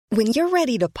When you're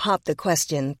ready to pop the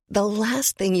question, the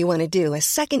last thing you want to do is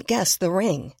second-guess the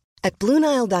ring. At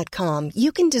BlueNile.com,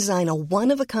 you can design a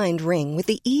one-of-a-kind ring with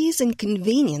the ease and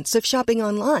convenience of shopping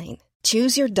online.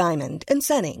 Choose your diamond and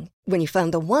setting. When you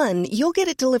find the one, you'll get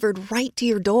it delivered right to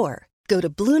your door. Go to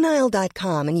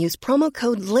BlueNile.com and use promo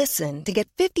code LISTEN to get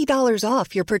 $50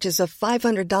 off your purchase of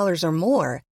 $500 or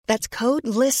more. That's code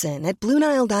LISTEN at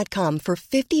BlueNile.com for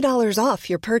 $50 off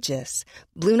your purchase.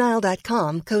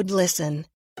 BlueNile.com, code LISTEN.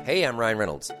 Hey, I'm Ryan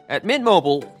Reynolds. At Mint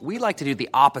Mobile, we like to do the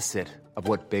opposite of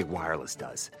what Big Wireless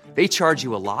does. They charge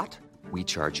you a lot, we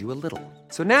charge you a little.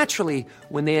 So naturally,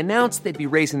 when they announced they'd be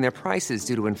raising their prices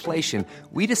due to inflation,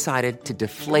 we decided to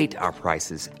deflate our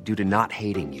prices due to not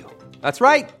hating you. That's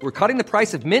right. We're cutting the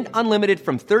price of Mint Unlimited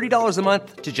from $30 a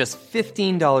month to just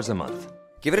 $15 a month.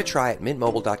 Give it a try at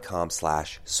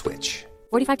mintmobile.com/switch.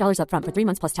 $45 up front for 3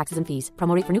 months plus taxes and fees.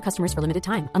 Promo rate for new customers for limited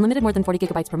time. Unlimited more than 40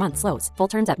 gigabytes per month. Slows full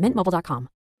terms at mintmobile.com.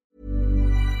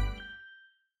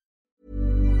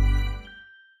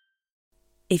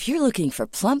 If you're looking for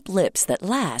plump lips that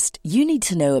last, you need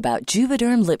to know about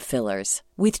Juvederm lip fillers.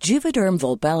 With Juvederm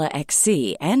Volbella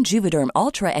XC and Juvederm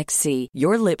Ultra XC,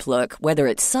 your lip look, whether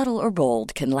it's subtle or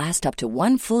bold, can last up to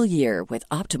 1 full year with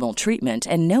optimal treatment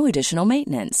and no additional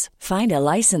maintenance. Find a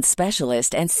licensed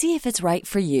specialist and see if it's right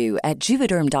for you at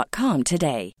Juvederm.com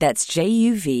today. That's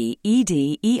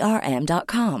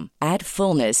JUVEDERM.com. Add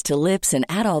fullness to lips in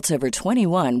adults over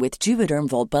 21 with Juvederm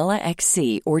Volbella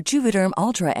XC or Juvederm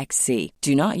Ultra XC.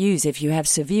 Do not use if you have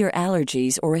severe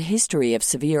allergies or a history of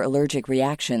severe allergic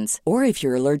reactions, or if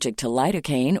you're allergic to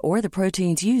lidocaine or the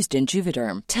proteins used in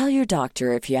Juvederm. Tell your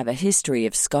doctor if you have a history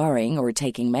of scarring or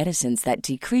taking medicines that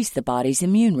decrease the body's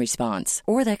immune response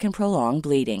or that can prolong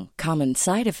bleeding. Common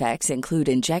side effects include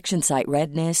injection site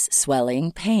redness,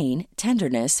 swelling, pain,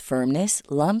 tenderness, firmness,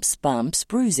 lumps, bumps,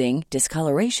 bruising,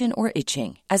 discoloration, or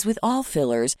itching. As with all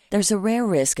fillers, there's a rare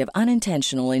risk of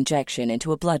unintentional injection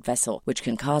into a blood vessel, which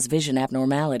can cause vision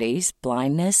abnormalities,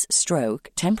 blindness,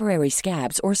 stroke, temporary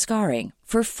scabs, or scarring.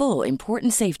 For full,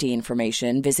 important safety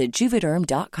information, visit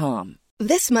Juvederm.com.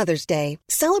 This Mother's Day,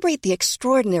 celebrate the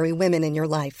extraordinary women in your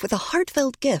life with a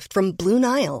heartfelt gift from Blue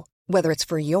Nile. Whether it's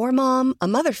for your mom, a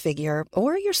mother figure,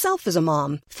 or yourself as a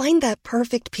mom, find that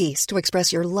perfect piece to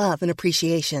express your love and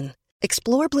appreciation.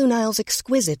 Explore Blue Nile's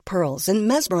exquisite pearls and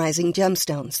mesmerizing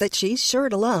gemstones that she's sure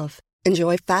to love.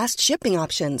 Enjoy fast shipping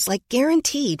options like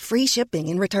guaranteed free shipping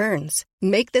and returns.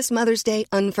 Make this Mother's Day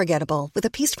unforgettable with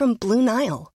a piece from Blue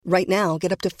Nile. Right now,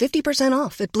 get up to 50%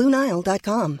 off at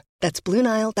BlueNile.com. That's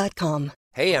BlueNile.com.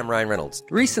 Hey, I'm Ryan Reynolds.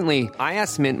 Recently, I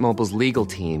asked Mint Mobile's legal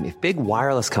team if big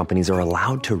wireless companies are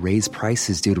allowed to raise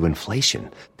prices due to inflation.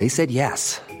 They said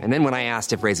yes. And then when I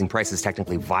asked if raising prices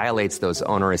technically violates those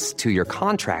onerous 2-year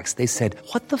contracts, they said,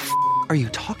 "What the f*** are you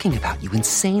talking about, you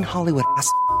insane Hollywood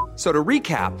ass?" So to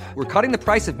recap, we're cutting the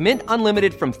price of Mint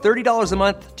Unlimited from $30 a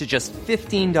month to just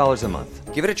 $15 a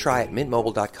month. Give it a try at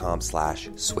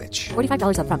mintmobile.com/switch.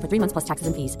 $45 up front for 3 months plus taxes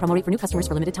and fees. Promo rate for new customers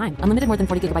for limited time. Unlimited more than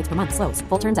 40 gigabytes per month. Slows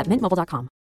full terms at mintmobile.com.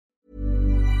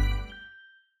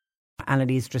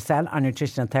 Annalise Dressel, our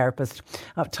nutritional therapist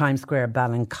of Times Square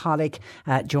Ballincollig,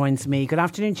 joins me. Good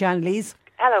afternoon, Annalise.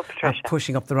 Hello, Patricia. I'm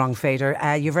pushing up the wrong fader.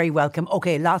 You're very welcome.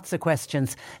 Okay, lots of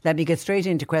questions. Let me get straight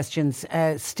into questions.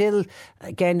 Still,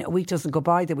 again, a week doesn't go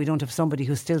by that we don't have somebody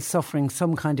who's still suffering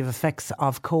some kind of effects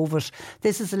of COVID.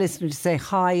 This is a listener to say,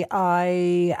 hi,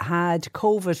 I had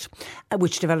COVID,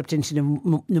 which developed into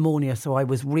pneumonia, so I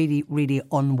was really, really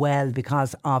unwell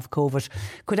because of COVID.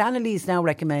 Could Annalise now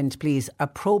recommend, please, a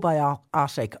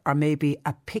probiotic or maybe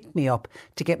a pick-me-up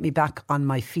to get me back on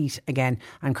my feet again?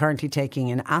 I'm currently taking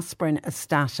an aspirin, a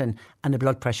statin and a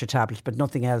blood pressure tablet, but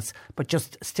nothing else, but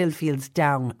just still feels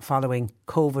down following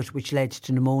COVID, which led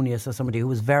to pneumonia. So somebody who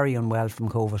was very unwell from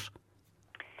COVID.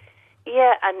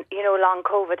 Yeah, and you know, long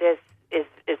COVID is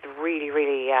really,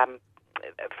 really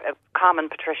common,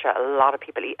 Patricia. A lot of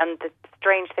people eat. And the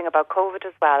strange thing about COVID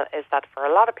as well is that for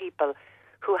a lot of people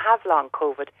who have long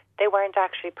COVID, they weren't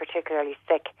actually particularly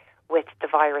sick with the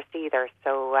virus either.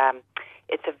 So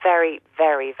it's a very,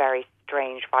 very, very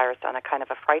strange virus and a kind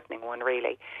of a frightening one,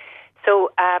 really.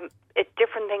 So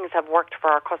different things have worked for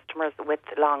our customers with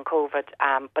long COVID,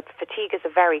 but fatigue is a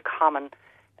very common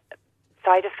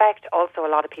side effect. Also, a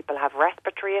lot of people have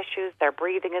respiratory issues. Their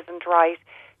breathing isn't right.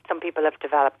 Some people have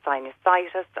developed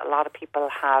sinusitis. A lot of people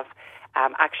have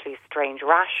actually strange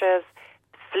rashes,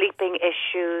 sleeping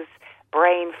issues,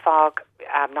 brain fog,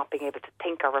 not being able to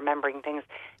think or remembering things.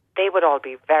 They would all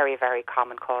be very, very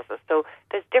common causes. So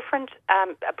there's different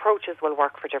approaches will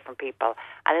work for different people.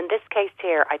 And in this case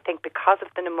here, I think because of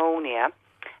the pneumonia,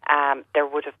 there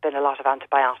would have been a lot of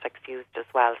antibiotics used as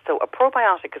well. So a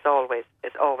probiotic is always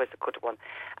a good one.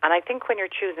 And I think when you're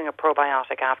choosing a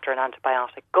probiotic after an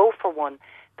antibiotic, go for one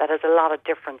that has a lot of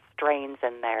different strains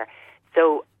in there.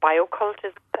 So BioCult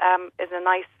is a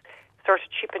nice sort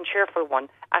of cheap and cheerful one.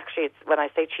 Actually, when I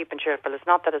say cheap and cheerful, it's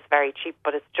not that it's very cheap,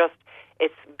 but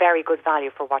it's very good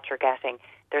value for what you're getting.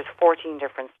 There's 14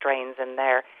 different strains in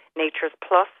there. Nature's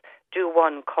Plus do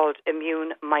one called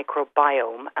Immune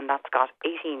Microbiome, and that's got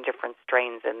 18 different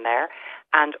strains in there.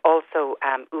 And also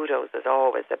Udo's is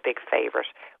always a big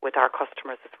favourite with our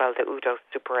customers as well, the Udo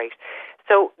Super 8.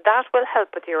 So that will help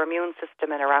with your immune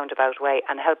system in a roundabout way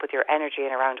and help with your energy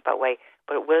in a roundabout way,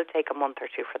 but it will take a month or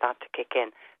two for that to kick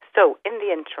in. So in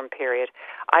the interim period,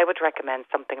 I would recommend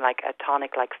something like a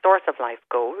tonic like Source of Life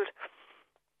Gold.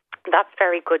 That's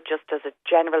very good just as a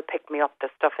general pick-me-up.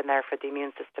 There's stuff in there for the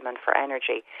immune system and for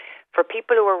energy. For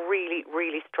people who are really,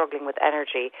 really struggling with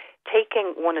energy,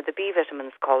 taking one of the B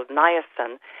vitamins called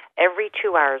niacin every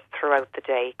 2 hours throughout the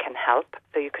day can help.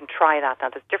 So you can try that. Now,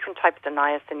 there's different types of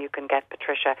niacin you can get,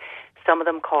 Patricia. Some of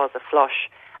them cause a flush,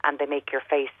 and they make your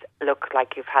face look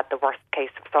like you've had the worst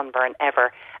case of sunburn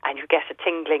ever, and you get a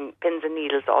tingling, pins and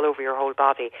needles all over your whole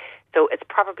body. So it's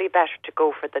probably better to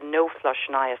go for the no-flush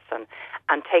niacin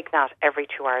and take that every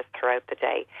 2 hours throughout the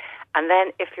day. And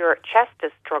then if your chest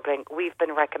is struggling, we've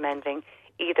been recommending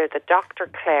either the Dr.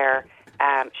 Claire,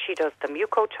 she does the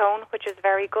Mucotone, which is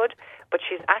very good, but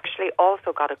she's actually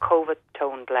also got a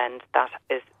COVID-tone blend that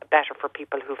is better for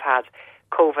people who've had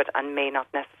COVID and may not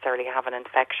necessarily have an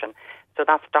infection. So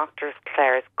that's Dr.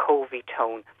 Claire's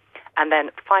COVID-tone. And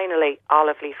then finally,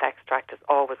 olive leaf extract is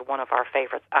always one of our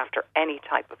favourites after any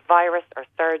type of virus or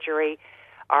surgery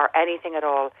or anything at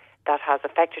all that has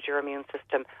affected your immune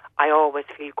system. I always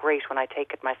feel great when I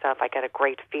take it myself. I get a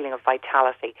great feeling of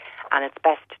vitality, and it's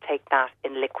best to take that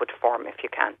in liquid form if you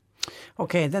can.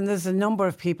 Okay, then there's a number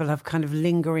of people have kind of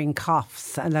lingering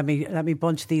coughs, and let me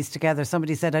bunch these together.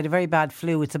 Somebody said I had a very bad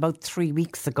flu. It's about 3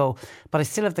 weeks ago, but I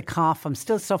still have the cough. I'm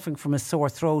still suffering from a sore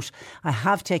throat. I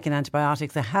have taken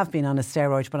antibiotics. I have been on a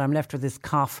steroid, but I'm left with this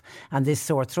cough and this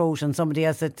sore throat. And somebody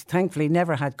else that thankfully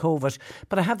never had COVID,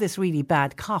 but I have this really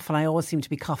bad cough, and I always seem to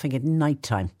be coughing at night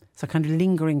time. So kind of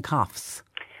lingering coughs.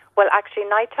 Well, actually,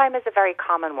 nighttime is a very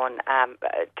common one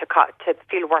to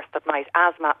feel worse at night.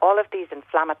 Asthma, all of these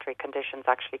inflammatory conditions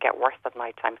actually get worse at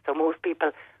nighttime. So most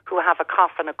people who have a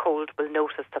cough and a cold will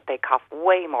notice that they cough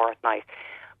way more at night.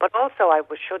 But also,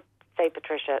 should say,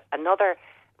 Patricia, another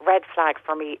red flag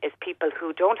for me is people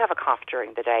who don't have a cough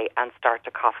during the day and start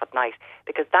to cough at night,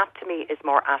 because that to me is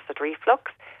more acid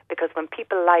reflux, because when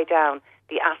people lie down,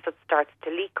 the acid starts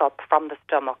to leak up from the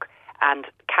stomach and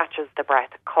catches the breath,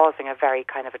 causing a very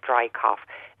kind of a dry cough.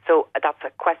 So that's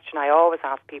a question I always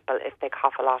ask people if they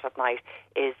cough a lot at night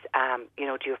is, do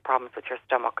you have problems with your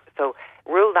stomach? So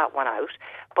rule that one out.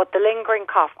 But the lingering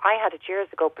cough, I had it years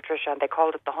ago, Patricia, and they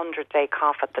called it the 100-day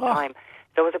cough at the time.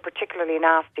 So it was a particularly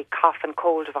nasty cough and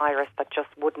cold virus that just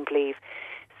wouldn't leave.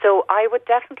 So I would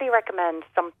definitely recommend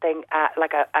something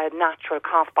like a natural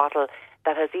cough bottle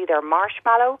that has either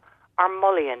marshmallow or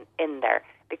mullein in there,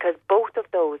 because both of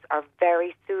those are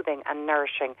very soothing and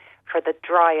nourishing for the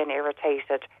dry and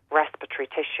irritated respiratory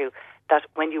tissue that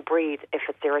when you breathe, if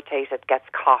it's irritated, gets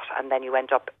caught, and then you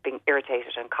end up being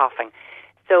irritated and coughing.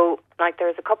 So,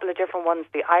 there's a couple of different ones.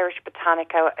 The Irish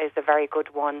Botanica is a very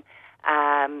good one.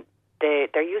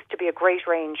 There used to be a great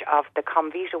range of the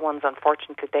Comvita ones.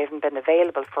 Unfortunately, they haven't been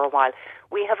available for a while.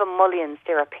 We have a mullein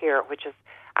syrup here, which is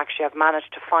actually I've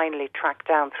managed to finally track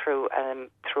down through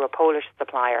a Polish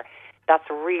supplier. That's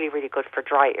really, really good for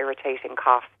dry, irritating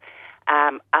coughs.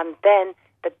 And then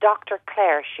the Dr.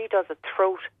 Claire, she does a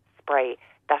throat spray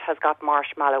that has got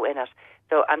marshmallow in it.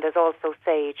 So, and there's also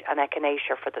sage and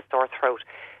echinacea for the sore throat.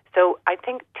 So I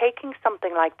think taking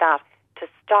something like that to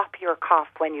stop your cough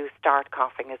when you start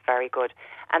coughing is very good.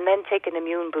 And then take an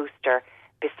immune booster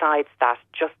besides that,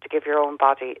 just to give your own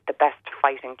body the best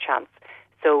fighting chance.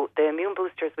 So the immune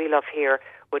boosters we love here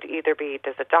would either be,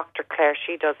 there's a Dr. Claire,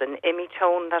 she does an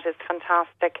Imitone that is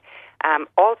fantastic.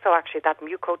 Also, actually, that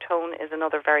Mucotone is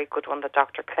another very good one that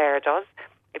Dr. Claire does.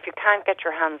 If you can't get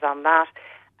your hands on that,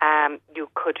 you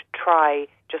could try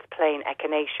just plain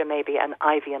echinacea, maybe an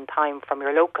ivy and thyme from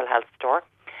your local health store.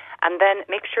 And then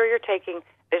make sure you're taking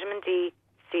vitamin D,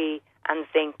 C, and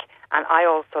zinc. And I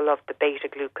also love the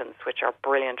beta-glucans, which are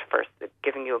brilliant for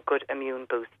giving you a good immune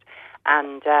boost.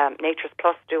 And Nature's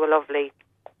Plus do a lovely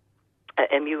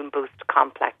immune boost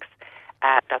complex.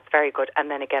 That's very good.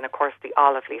 And then again, of course, the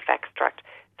olive leaf extract.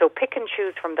 So pick and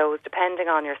choose from those depending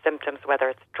on your symptoms, whether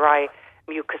it's dry,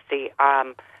 mucousy,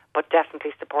 but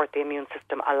definitely support the immune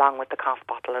system along with the cough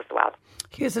bottle as well.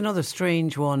 Here's another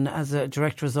strange one as a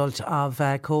direct result of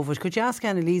COVID. Could you ask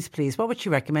Annalise, please, what would she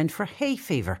recommend for hay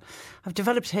fever? I've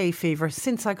developed hay fever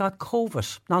since I got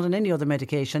COVID, not on any other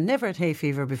medication. Never had hay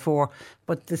fever before,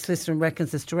 but this listener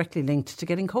reckons it's directly linked to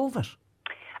getting COVID.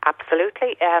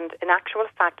 Absolutely, and in actual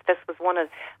fact, this was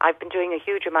I've been doing a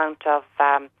huge amount of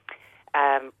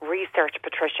research,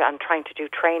 Patricia, and trying to do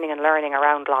training and learning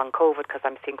around long COVID because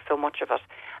I'm seeing so much of it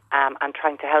and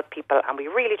trying to help people, and we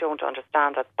really don't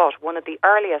understand it. But one of the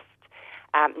earliest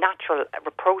natural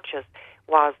approaches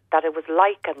was that it was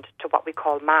likened to what we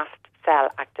call mast cell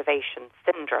activation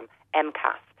syndrome,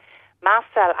 MCAS. Mast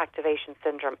cell activation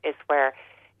syndrome is where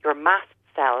your mast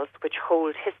cells, which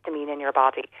hold histamine in your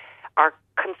body, are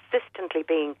consistently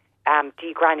being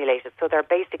degranulated. So they're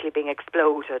basically being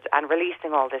exploded and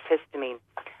releasing all this histamine.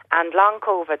 And long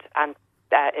COVID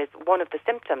is one of the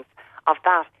symptoms of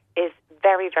that is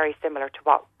very, very similar to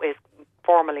what is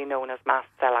formerly known as mast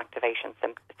cell activation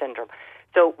syndrome.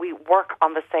 So we work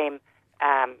on the same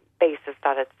basis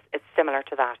that it's similar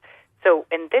to that. So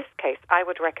in this case, I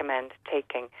would recommend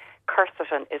taking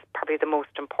quercetin is probably the most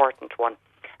important one.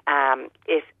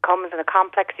 It comes in a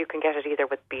complex. You can get it either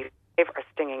with beef or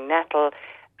stinging nettle.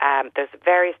 There's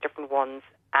various different ones.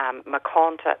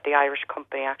 Maconta, the Irish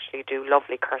company, actually do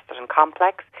lovely quercetin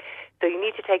complex. So you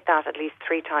need to take that at least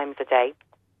 3 times a day.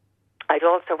 I'd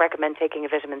also recommend taking a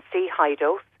vitamin C high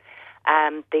dose.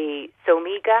 The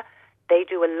Somega, they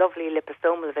do a lovely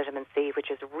liposomal vitamin C,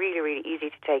 which is really, really easy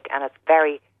to take, and it's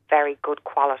very, very good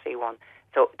quality one.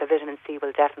 So the vitamin C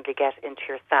will definitely get into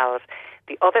your cells.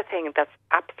 The other thing that's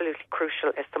absolutely crucial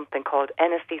is something called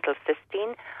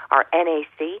N-acetylcysteine, or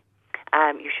NAC.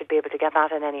 You should be able to get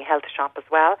that in any health shop as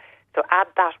well. So add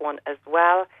that one as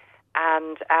well.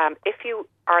 And if you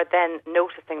are then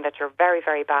noticing that you're very,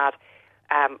 very bad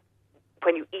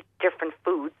when you eat different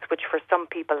foods, which for some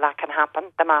people that can happen,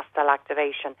 the mast cell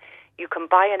activation, you can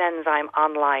buy an enzyme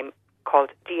online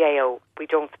called DAO. We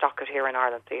don't stock it here in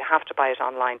Ireland, so you have to buy it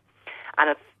online.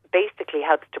 And it basically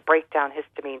helps to break down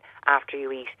histamine after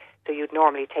you eat. So you'd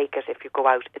normally take it if you go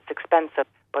out. It's expensive,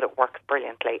 but it works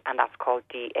brilliantly, and that's called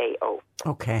DAO.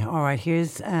 Okay, all right.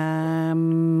 Here's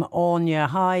Anya.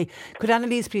 Hi. Could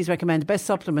Annalise please recommend best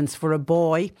supplements for a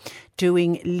boy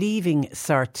doing Leaving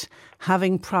Cert,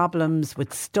 having problems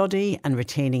with study and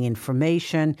retaining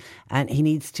information, and he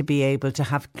needs to be able to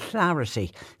have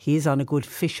clarity. He is on a good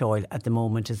fish oil at the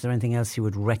moment. Is there anything else you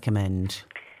would recommend?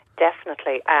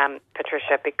 Definitely,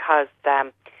 Patricia, because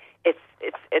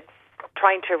it's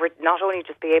trying to not only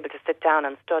just be able to sit down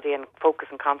and study and focus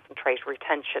and concentrate.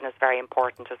 Retention is very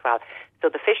important as well. So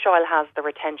the fish oil has the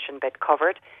retention bit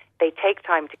covered. They take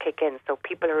time to kick in. So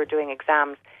people who are doing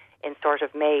exams in sort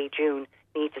of May, June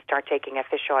need to start taking a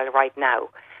fish oil right now.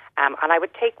 And I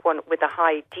would take one with a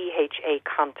high DHA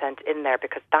content in there,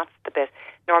 because that's the bit.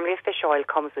 Normally a fish oil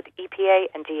comes with EPA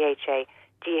and DHA.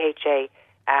 DHA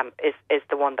is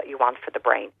the one that you want for the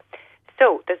brain.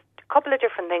 So there's a couple of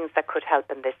different things that could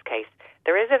help in this case.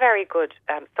 There is a very good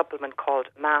supplement called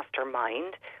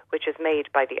Mastermind, which is made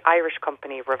by the Irish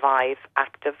company Revive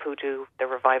Active, who do the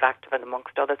Revive Active and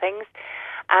amongst other things.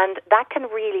 And that can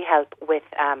really help with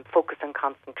focus and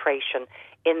concentration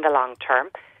in the long term.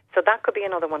 So that could be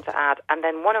another one to add. And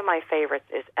then one of my favourites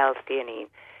is L-theanine.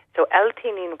 So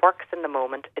L-theanine works in the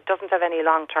moment. It doesn't have any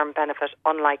long-term benefit,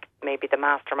 unlike maybe the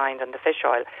Mastermind and the fish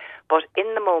oil. But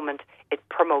in the moment, it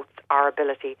promotes our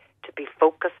ability to be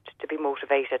focused, to be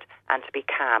motivated, and to be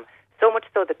calm. So much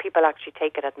so that people actually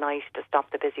take it at night to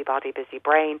stop the busy body, busy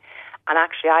brain. And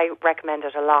actually, I recommend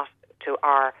it a lot to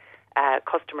our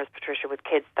customers, Patricia, with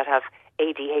kids that have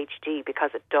ADHD,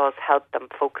 because it does help them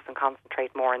focus and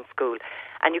concentrate more in school.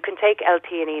 And you can take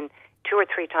L-theanine 2 or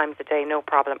 3 times a day, no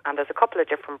problem. And there's a couple of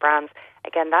different brands.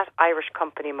 Again, that Irish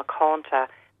company, Maconta,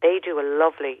 they do a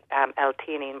lovely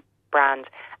L-theanine brand,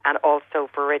 and also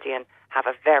Viridian have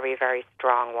a very, very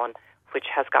strong one, which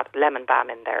has got lemon balm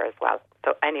in there as well.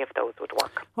 So any of those would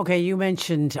work. Okay, you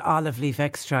mentioned olive leaf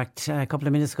extract a couple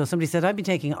of minutes ago. Somebody said, I've been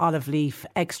taking olive leaf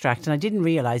extract and I didn't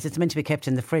realise it's meant to be kept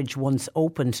in the fridge once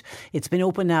opened. It's been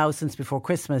open now since before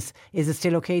Christmas. Is it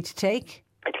still okay to take?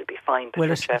 It'll be fine,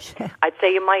 Patricia. I'd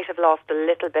say you might have lost a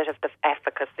little bit of the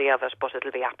efficacy of it, but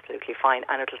it'll be absolutely fine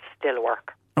and it'll still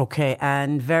work. Okay,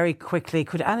 and very quickly,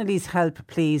 could Annalise help,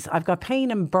 please? I've got pain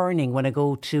and burning when I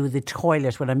go to the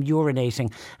toilet when I'm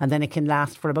urinating, and then it can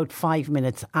last for about 5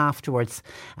 minutes afterwards.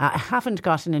 I haven't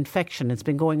got an infection. It's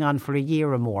been going on for a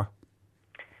year or more.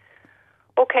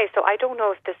 Okay, so I don't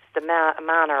know if this is a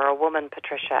man or a woman,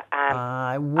 Patricia.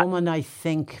 A woman, I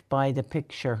think, by the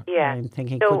picture. Yeah. I'm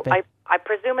thinking so could be. I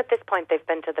presume at this point they've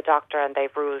been to the doctor and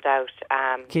they've ruled out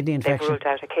kidney infection. They've ruled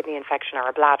out a kidney infection or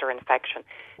a bladder infection.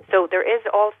 So there is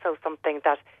also something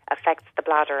that affects the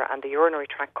bladder and the urinary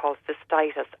tract called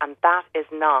cystitis, and that is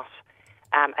not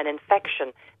an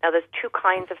infection. Now, there's two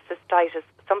kinds of cystitis.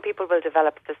 Some people will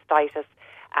develop cystitis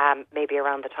maybe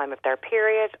around the time of their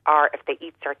period, or if they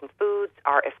eat certain foods,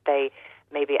 or if they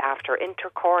maybe after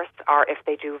intercourse, or if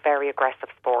they do very aggressive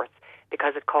sports,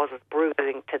 because it causes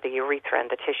bruising to the urethra and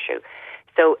the tissue.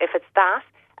 So if it's that,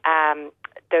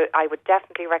 I would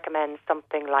definitely recommend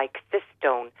something like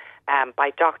Cystone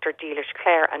by Dr. Dealish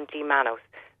Clare and D. Manos.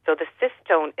 So the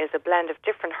Cystone is a blend of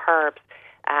different herbs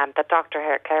that Dr.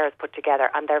 Clare has put together,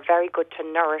 and they're very good to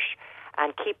nourish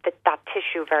and keep that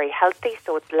tissue very healthy,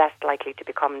 so it's less likely to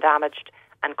become damaged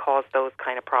and cause those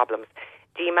kind of problems.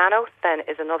 D. Manos then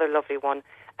is another lovely one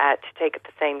to take at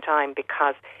the same time,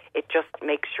 because it just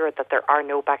makes sure that there are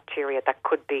no bacteria that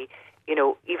could be,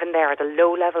 even there at a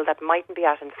low level that mightn't be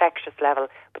at infectious level,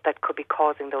 but that could be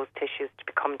causing those tissues to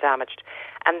become damaged.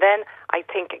 And then I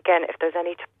think, again, if there's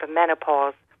any type of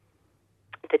menopause,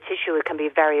 the tissue can be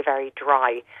very, very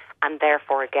dry, and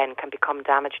therefore, again, can become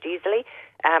damaged easily.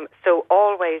 So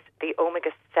always the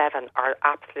omega-7 are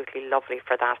absolutely lovely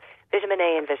for that. Vitamin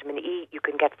A and vitamin E you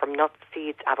can get from nuts,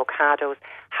 seeds, avocados.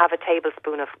 Have a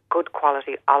tablespoon of good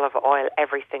quality olive oil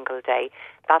every single day.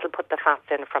 That'll put the fats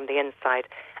in from the inside.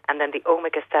 And then the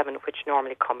omega-7, which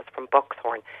normally comes from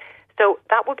buckthorn. So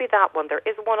that would be that one. There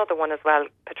is one other one as well,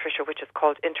 Patricia, which is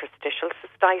called interstitial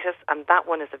cystitis, and that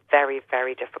one is a very,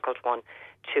 very difficult one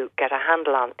to get a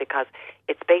handle on, because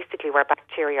it's basically where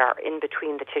bacteria are in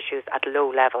between the tissues at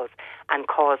low levels and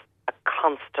cause a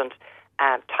constant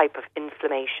type of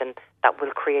inflammation that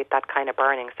will create that kind of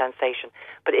burning sensation.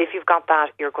 But if you've got that,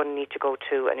 you're going to need to go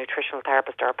to a nutritional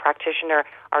therapist or a practitioner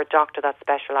or a doctor that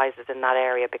specialises in that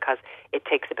area, because it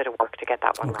takes a bit of work to get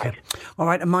that one right. All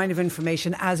right, a mine of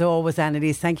information as always,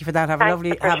 Annalise. Thank you for that. Have a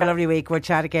lovely week. We'll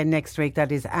chat again next week.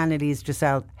 That is Annalise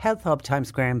Dressel, Health Hub, Times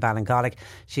Square in Ballincollig.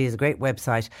 She has a great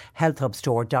website,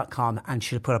 healthhubstore.com, and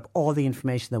she'll put up all the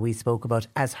information that we spoke about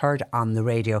as heard on the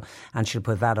radio, and she'll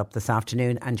put that up this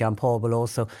afternoon. And John Paul will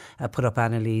also put up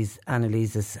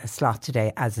Annalise's slot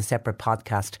today as a separate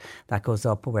podcast that goes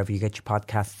up wherever you get your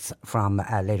podcasts from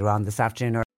later on this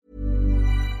afternoon.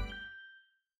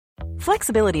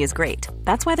 Flexibility is great.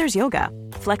 That's why there's yoga.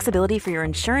 Flexibility for your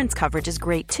insurance coverage is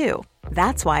great too.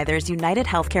 That's why there's United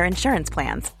Healthcare Insurance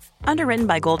Plans. Underwritten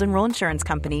by Golden Rule Insurance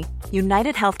Company,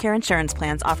 United Healthcare Insurance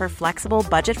Plans offer flexible,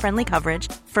 budget-friendly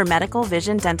coverage for medical,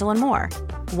 vision, dental, and more.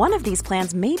 One of these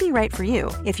plans may be right for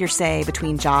you if you're, say,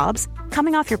 between jobs,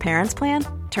 coming off your parents' plan,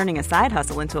 turning a side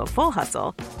hustle into a full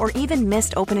hustle, or even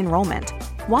missed open enrollment.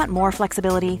 Want more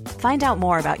flexibility? Find out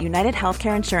more about United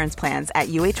Healthcare Insurance Plans at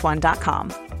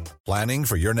uh1.com. Planning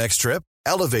for your next trip?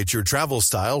 Elevate your travel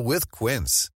style with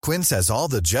Quince. Quince has all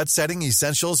the jet-setting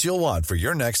essentials you'll want for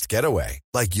your next getaway,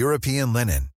 like European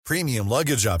linen, premium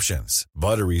luggage options,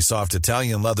 buttery soft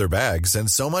Italian leather bags, and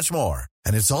so much more.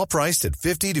 And it's all priced at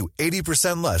 50 to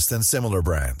 80% less than similar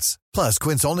brands. Plus,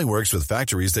 Quince only works with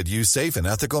factories that use safe and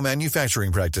ethical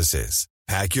manufacturing practices.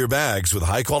 Pack your bags with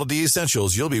high-quality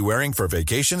essentials you'll be wearing for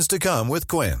vacations to come with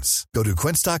Quince. Go to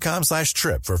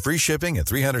quince.com/trip for free shipping and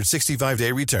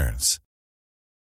 365-day returns.